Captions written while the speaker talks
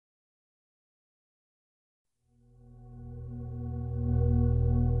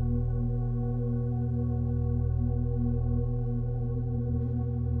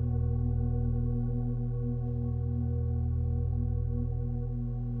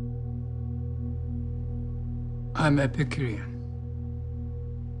I'm Epicurean.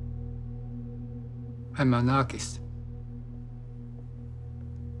 I'm anarchist.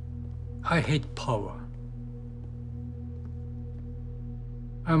 I hate power.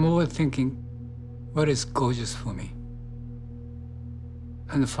 I'm always thinking, what is gorgeous for me?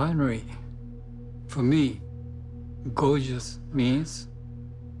 And finally, for me, gorgeous means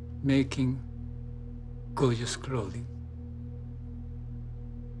making gorgeous clothing.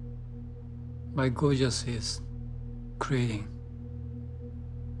 My gorgeous is creating.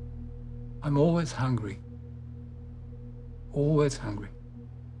 I'm always hungry. Always hungry.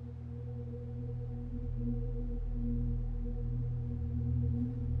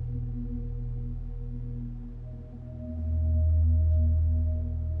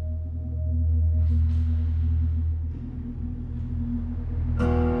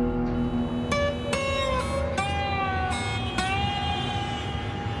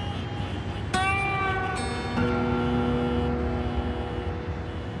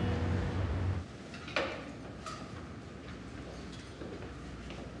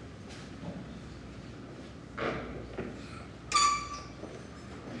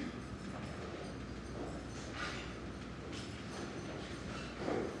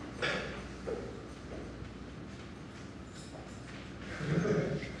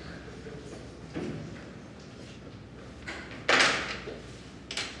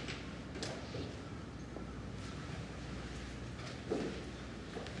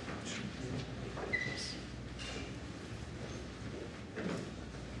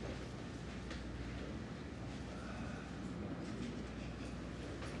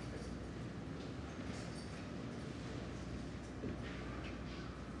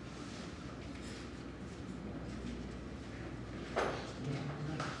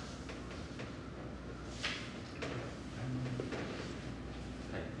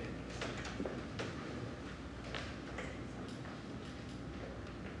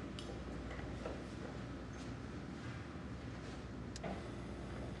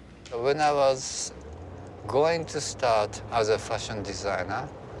 When I was going to start as a fashion designer,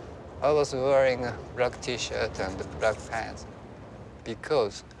 I was wearing a black t-shirt and black pants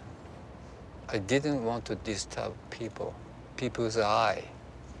because I didn't want to disturb people's eye.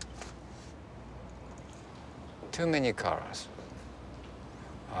 Too many colors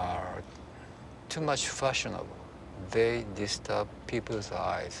are too much fashionable. They disturb people's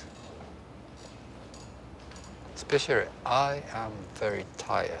eyes. Especially, I am very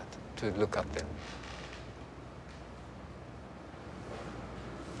tired to look at them.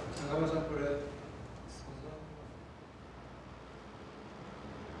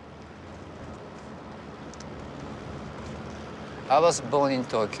 I was born in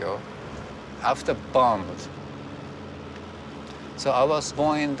Tokyo after bombs. So I was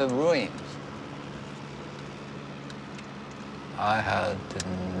born in the ruins. I had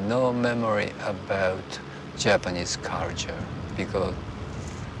no memory about Japanese culture because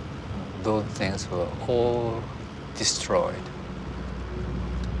those things were all destroyed.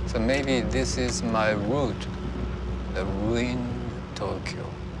 So maybe this is my root, the ruined Tokyo.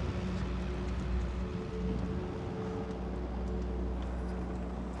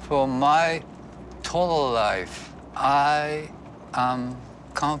 For my total life, I am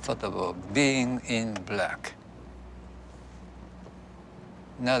comfortable being in black,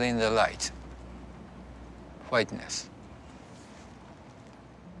 not in the light, whiteness.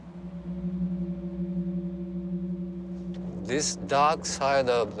 This dark side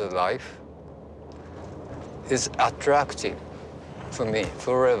of the life is attractive for me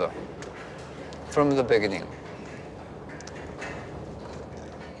forever, from the beginning.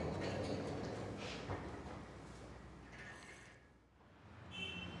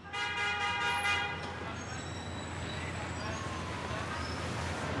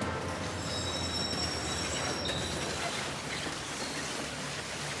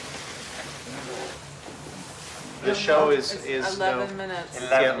 The show is 11 minutes.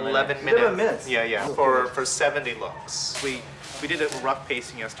 11 minutes. 11 minutes. Yeah. For 70 looks. We did a rough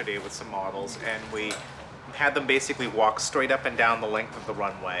pacing yesterday with some models, and we had them basically walk straight up and down the length of the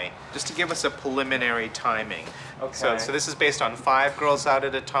runway, just to give us a preliminary timing. Okay. So this is based on 5 girls out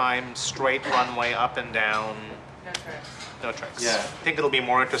at a time, straight runway up and down. No tricks. No tricks. Yeah. I think it'll be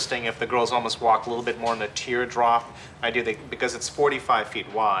more interesting if the girls almost walk a little bit more in the teardrop idea, because it's 45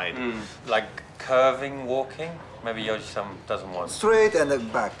 feet wide. Like curving walking? Maybe Yohji doesn't want. Straight and then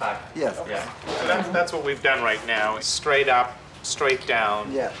back. Yes. Yeah. So that's what we've done right now. Straight up, straight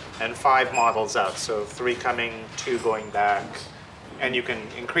down, Yeah. and 5 models out. So 3 coming, 2 going back. And you can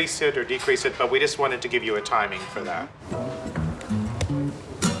increase it or decrease it, but we just wanted to give you a timing for that.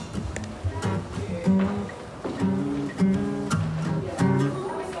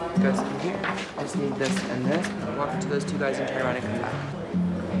 this, and this. Walk up to those two guys and turn around and come back.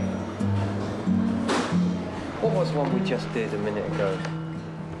 What was one we just did a minute ago?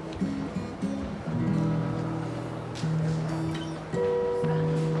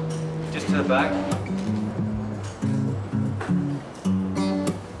 Just to the back.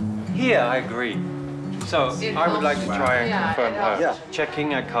 Here, I agree. So I would like to try and confirm her. Yeah.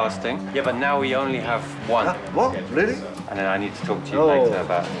 Checking and casting. Yeah, but now we only have one. Huh? What? Really? And then I need to talk to you Oh. later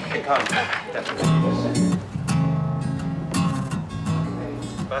about it. Can't definitely.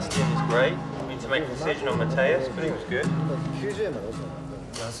 Bastian is great. We need to make a decision on Mateus, but he was good.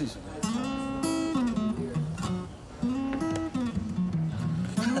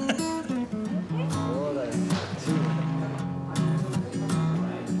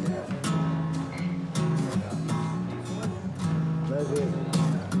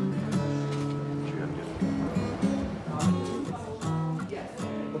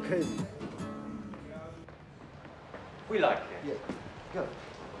 Okay. We like it. Yeah. Go.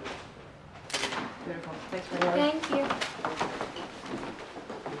 Beautiful. Thanks very much. Thank you.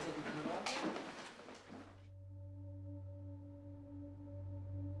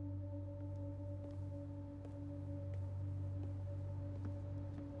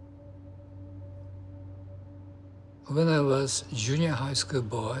 When I was junior high school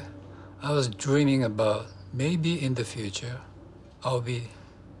boy, I was dreaming about maybe in the future I'll be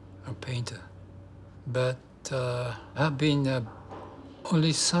a painter. But I've been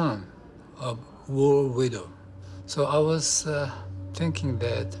only son of war widow. So I was thinking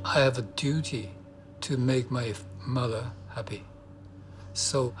that I have a duty to make my mother happy.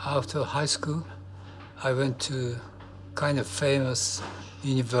 So after high school, I went to kind of famous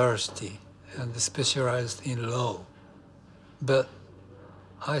university and specialized in law. But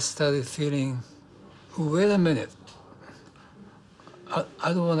I started feeling, wait a minute,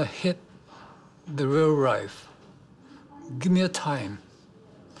 I don't want to hit the real life. Give me a time.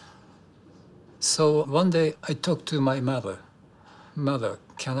 So one day I talked to my mother. Mother,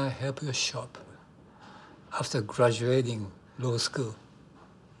 can I help your shop? After graduating law school.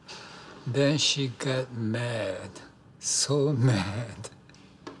 Then she got mad, so mad.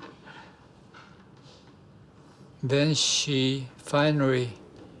 Then she finally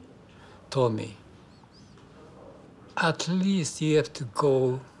told me, at least you have to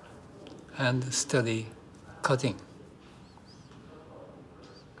go and study cutting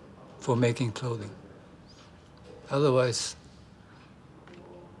for making clothing. Otherwise,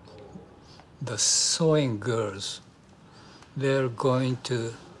 the sewing girls, they're going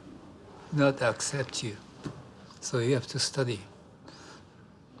to not accept you. So you have to study,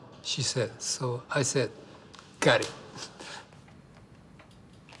 she said. So I said, got it.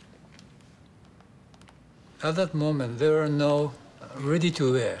 At that moment, there were no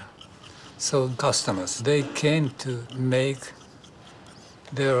ready-to-wear. So customers, they came to make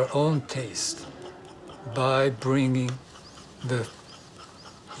their own taste by bringing the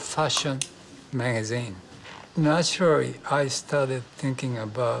fashion magazine. Naturally, I started thinking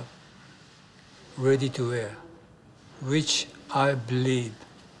about ready-to-wear, which I believe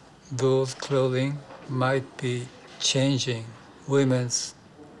those clothing might be changing women's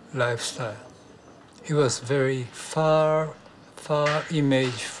lifestyle. It was very far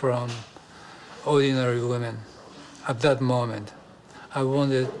image from ordinary women. At that moment, I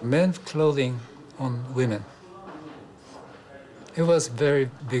wanted men's clothing on women. It was very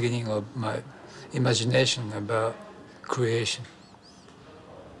beginning of my imagination about creation.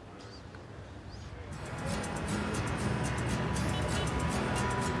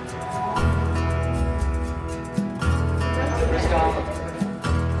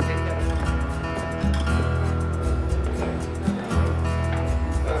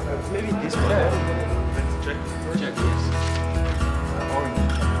 Maybe this one. Check this.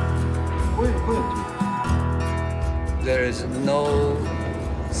 There is no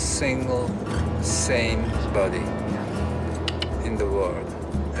single same body in the world.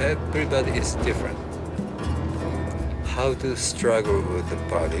 Everybody is different. How to struggle with the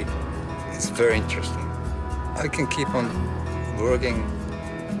body is very interesting. I can keep on working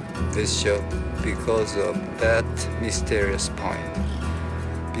this job because of that mysterious point.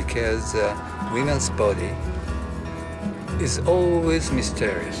 Because women's body is always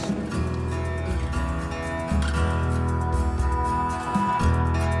mysterious.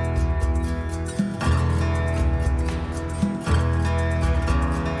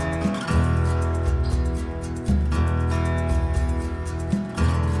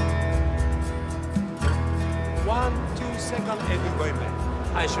 and going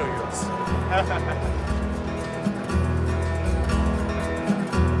back. I show you us.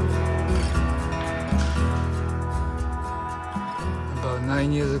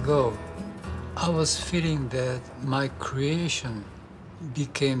 9 years ago, I was feeling that my creation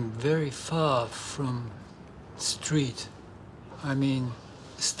became very far from street. I mean,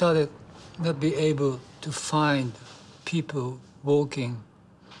 started not be able to find people walking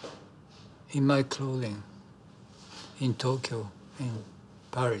in my clothing in Tokyo, in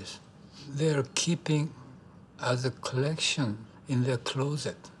Paris. They're keeping as a collection in their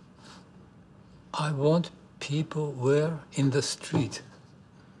closet. I want people wear in the street.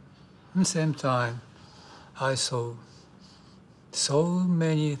 At the same time, I saw so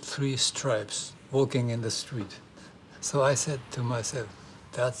many three stripes walking in the street. So I said to myself,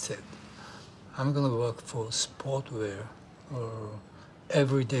 that's it. I'm gonna work for sportwear or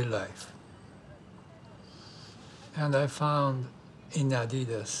everyday life. And I found in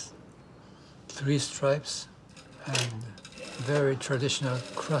Adidas three stripes and very traditional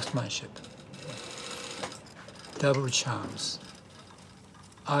craftsmanship, double charms.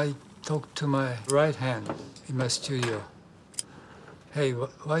 I talked to my right hand in my studio. Hey,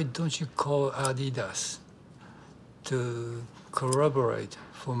 why don't you call Adidas to corroborate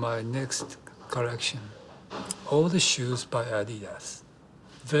for my next collection? All the shoes by Adidas.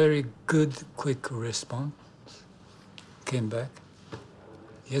 Very good, quick response. Came back.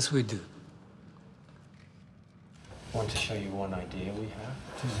 Yes, we do. I want to show you one idea we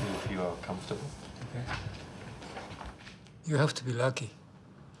have to see if you are comfortable. Okay. You have to be lucky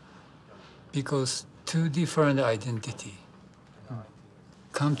because two different identities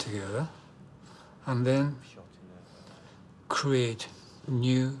come together and then create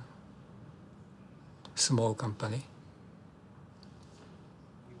new small company.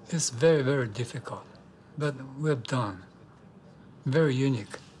 It's very, very difficult, but we've done. Very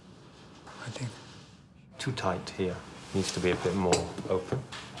unique, I think. Too tight here. Needs to be a bit more open.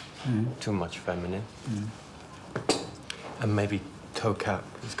 Too much feminine. And maybe toe cap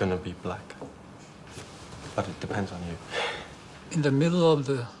is going to be black. But it depends on you. In the middle of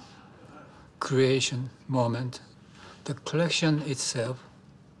the creation moment, the collection itself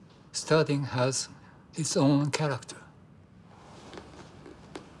starting has its own character.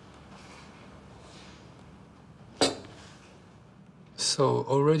 So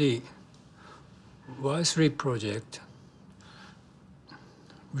already Y3 project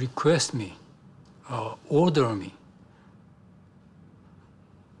request me, order me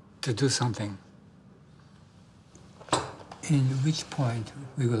to do something. In which point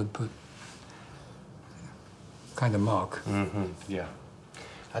we will put kind of mark. Yeah.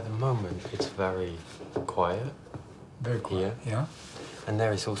 At the moment, it's very quiet. Very quiet, yeah. And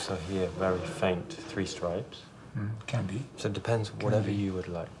there is also here very faint three stripes. Can be. So it depends, whatever you would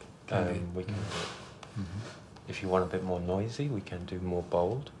like. We can do. If you want a bit more noisy, we can do more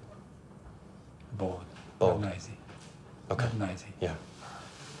bold. Bold. Bold. Not noisy. Okay. Not noisy. Yeah.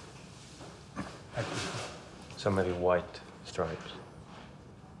 So maybe white stripes.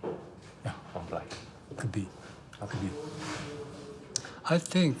 Yeah. On black. Could be. Could be. I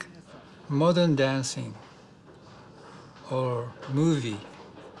think modern dancing or movie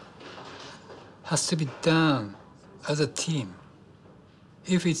has to be done as a team.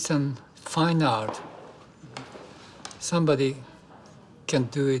 If it's a fine art, somebody can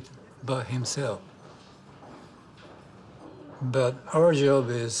do it by himself. But our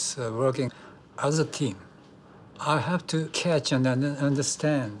job is working as a team. I have to catch and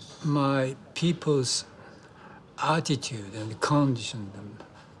understand my people's attitude and condition, and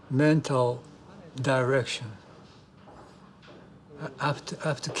mental direction. I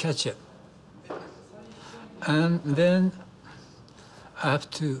have to catch it. And then I have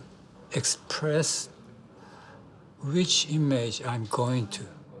to express which image I'm going to.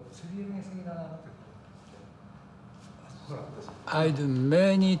 I do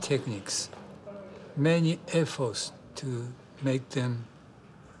many techniques, many efforts to make them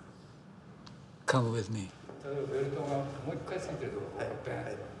come with me.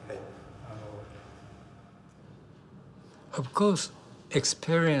 Of course,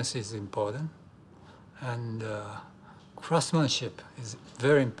 experience is important, and craftsmanship is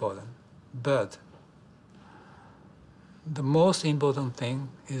very important, but the most important thing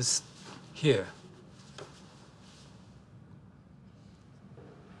is here.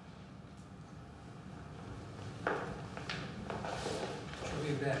 Should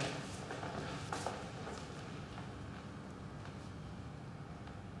be back.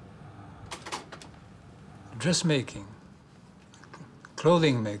 Dressmaking,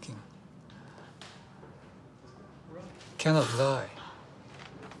 clothing making cannot lie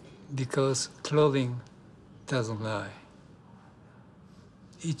because clothing doesn't lie.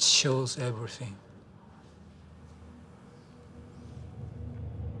 It shows everything.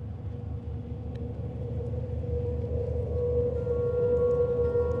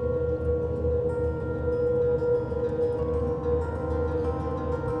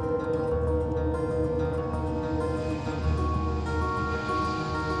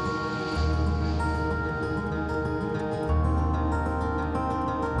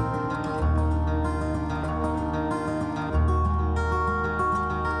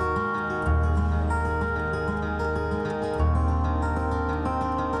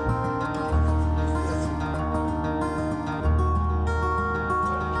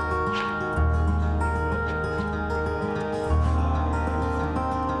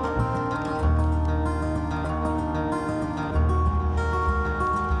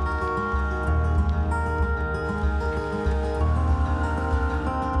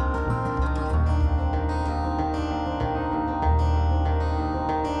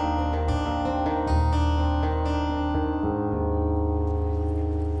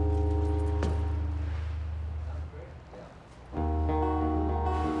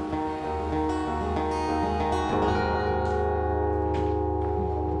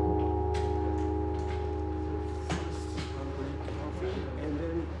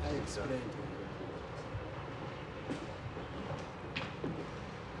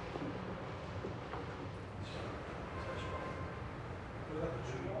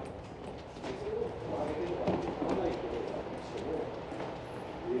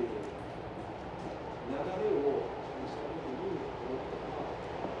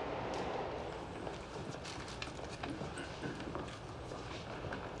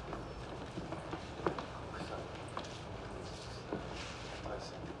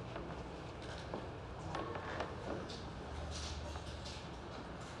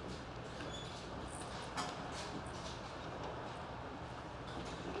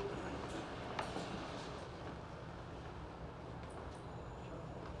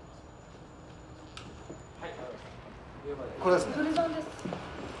 これですね。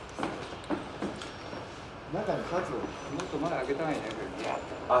中にカツをもっと前開けたいね。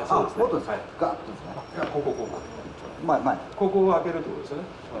あ、そうですね。もっとですね。ガッとですね。いやここ。前。ここを開けるってことですよね。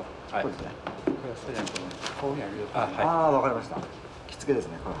はい。こうですね。こういうふうに開ける。あ、はい。ああ、わかりました。着付けです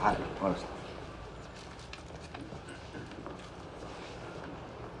ね。これはい、わかりまし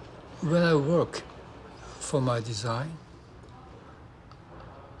た。When I work for my design,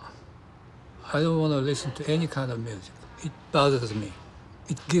 I don't want to listen to any kind of music. It bothers me.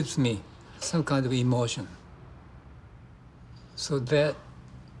 It gives me some kind of emotion. So that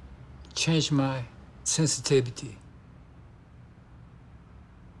changed my sensitivity.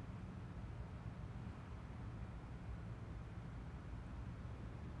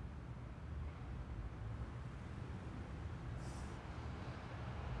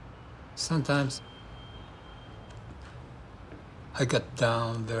 Sometimes I got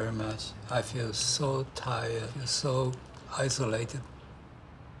down very much. I feel so tired, I feel so isolated.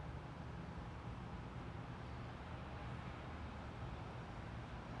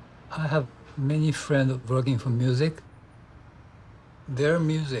 I have many friends working for music. Their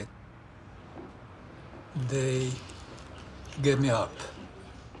music, they get me up.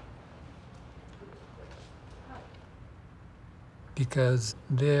 Because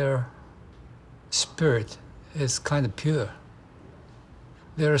their spirit is kind of pure.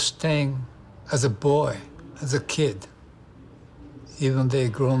 They're staying as a boy, as a kid, even they're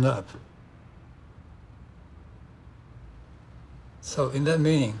grown up. So in that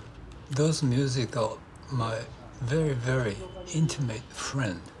meaning, those music are my very, very intimate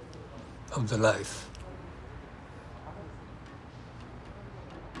friend of the life.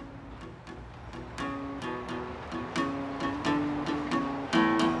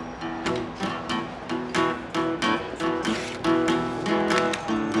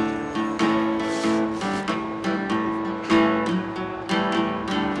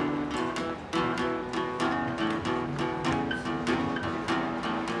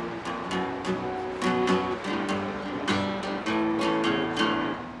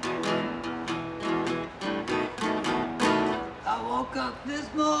 This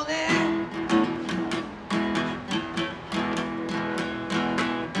morning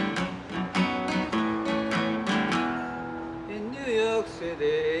in New York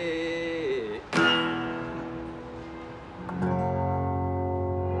City.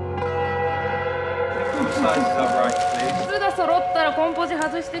 Sizes up right, please. 靴が揃ったらコンポジ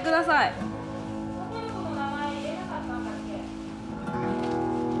外してください。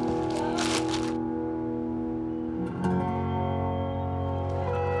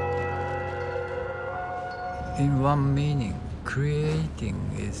 In one meaning, creating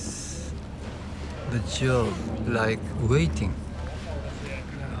is the job like waiting.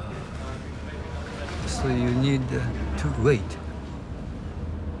 So you need to wait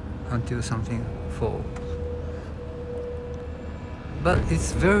until something falls. But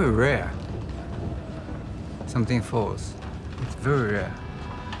it's very rare. Something falls. It's very rare.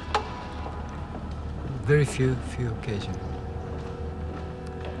 Very few occasions.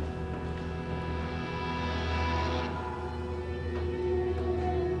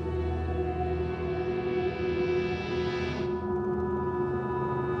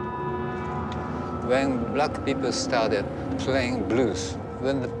 When black people started playing blues,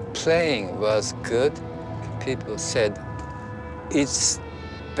 when the playing was good, people said, it's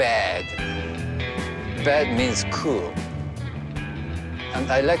bad. Bad means cool.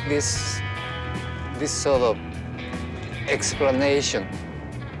 And I like this sort of explanation,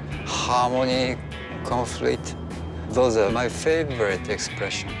 harmony, conflict. Those are my favorite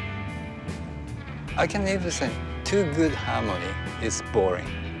expressions. I can even say too good harmony is boring.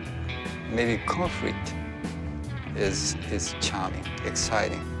 Maybe conflict is charming,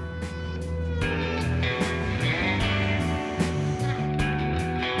 exciting.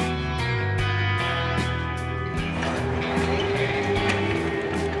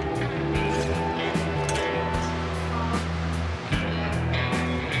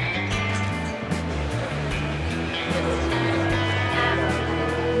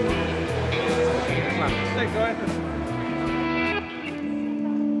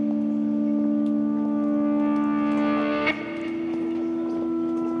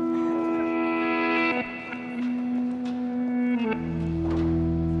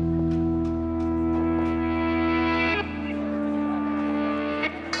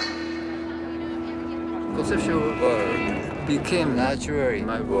 Conceptual world became naturally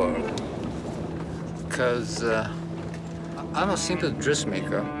my world because I'm a simple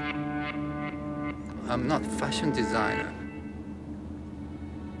dressmaker. I'm not fashion designer.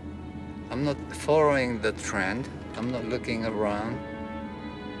 I'm not following the trend. I'm not looking around.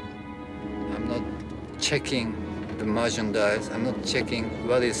 I'm not checking the merchandise. I'm not checking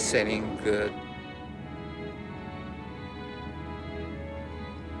what is selling good.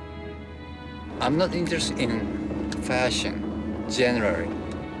 I'm not interested in fashion generally.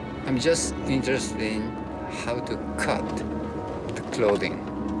 I'm just interested in how to cut the clothing.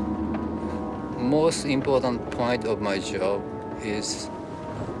 Most important point of my job is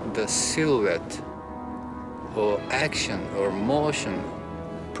the silhouette or action or motion,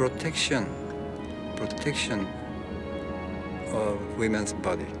 protection of women's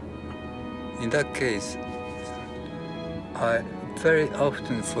body. In that case, I very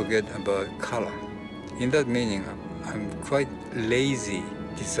often forget about color. In that meaning, I'm quite lazy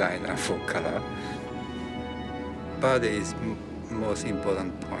designer for color. Body is most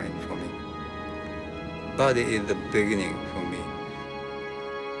important point for me. Body is the beginning for me.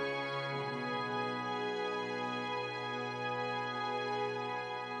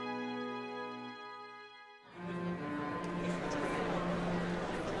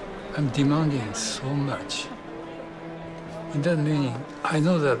 I'm demanding so much. In that meaning, I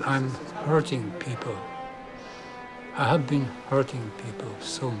know that I'm hurting people. I have been hurting people,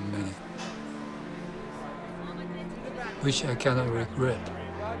 so many, which I cannot regret.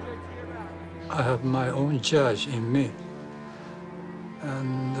 I have my own judge in me,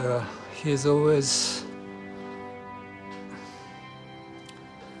 and he's always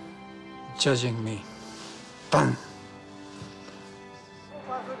judging me. Bam!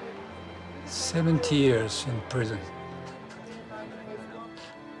 70 years in prison.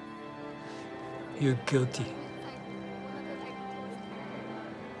 You're guilty.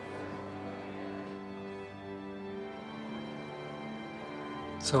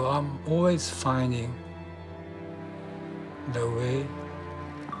 So I'm always finding the way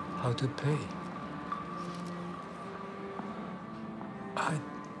how to pay. I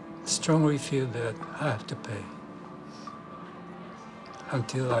strongly feel that I have to pay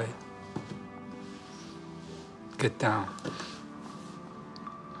until I get down.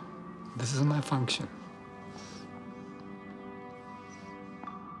 This is my function.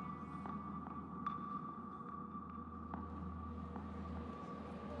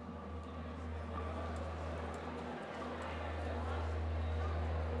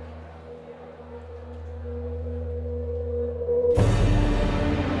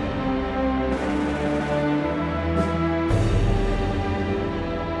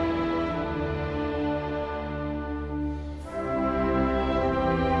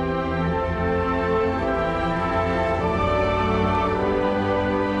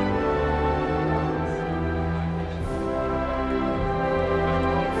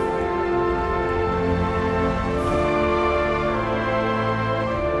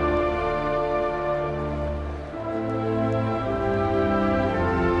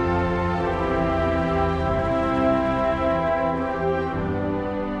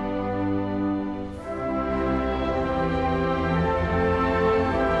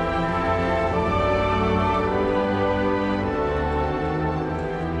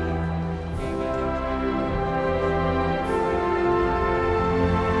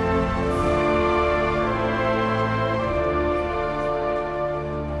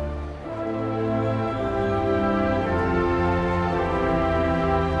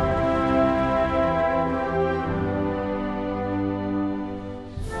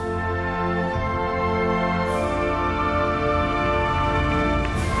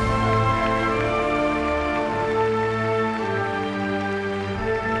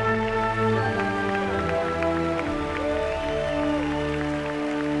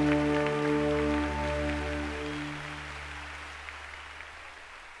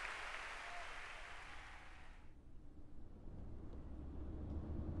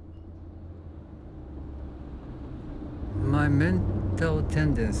 My mental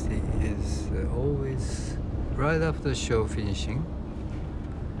tendency is always, right after show finishing,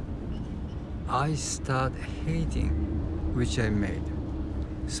 I start hating which I made.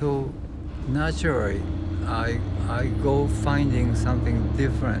 So naturally, I go finding something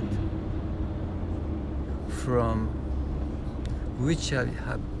different from which I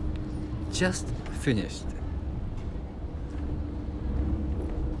have just finished.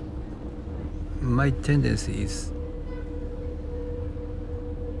 My tendency is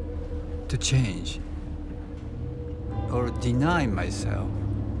to change or deny myself.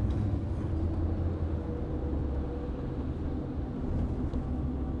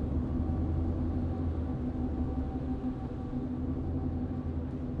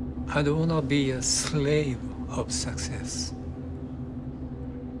 I don't want to be a slave of success.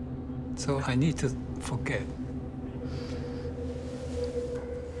 So I need to forget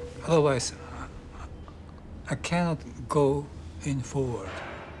Otherwise, I cannot go in forward.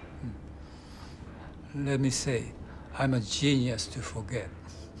 Let me say, I'm a genius to forget.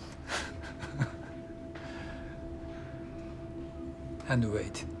 And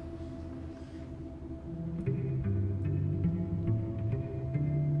wait.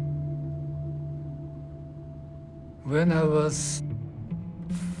 When I was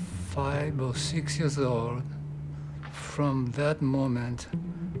 5 or 6 years old, from that moment,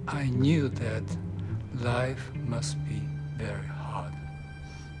 I knew that life must be very hard.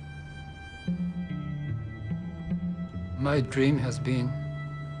 My dream has been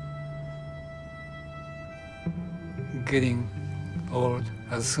getting old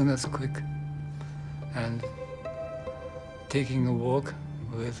as soon as quick and taking a walk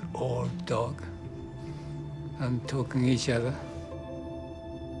with old dog and talking each other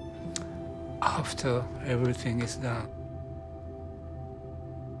after everything is done.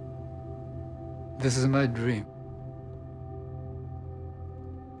 This is my dream.